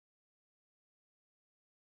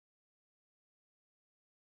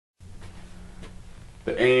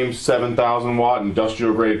the AIM 7000 watt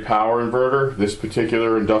industrial grade power inverter. This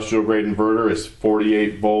particular industrial grade inverter is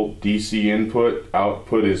 48 volt DC input,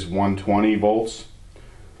 output is 120 volts.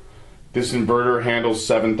 This inverter handles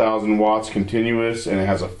 7,000 watts continuous and it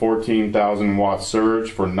has a 14,000 watt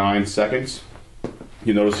surge for 9 seconds.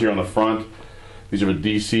 You notice here on the front, these are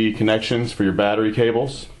the DC connections for your battery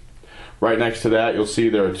cables. Right next to that you'll see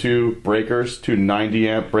there are two breakers, two 90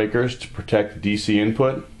 amp breakers to protect DC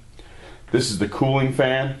input. This is the cooling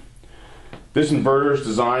fan. This inverter is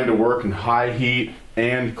designed to work in high heat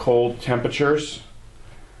and cold temperatures.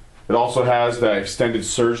 It also has that extended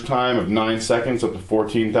surge time of 9 seconds up to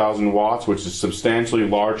 14,000 watts, which is substantially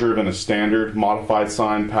larger than a standard modified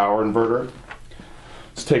sine power inverter.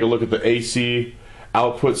 Let's take a look at the AC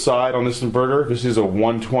output side on this inverter. This is a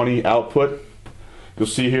 120 output. You'll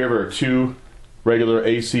see here there are two regular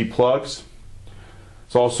AC plugs.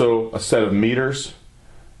 It's also a set of meters.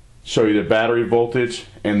 Show you the battery voltage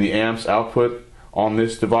and the amps output on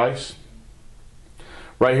this device.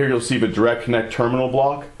 Right here you'll see the direct connect terminal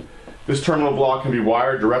block. This terminal block can be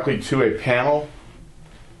wired directly to a panel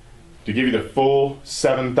to give you the full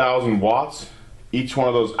 7,000 watts. Each one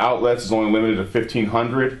of those outlets is only limited to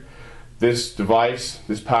 1,500. This device,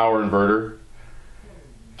 this power inverter,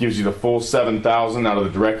 gives you the full 7,000 out of the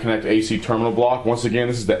direct connect AC terminal block. Once again,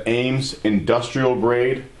 this is the AIM's industrial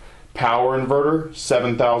grade power inverter,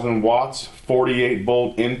 7,000 watts, 48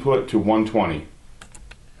 volt input to 120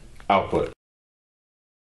 output.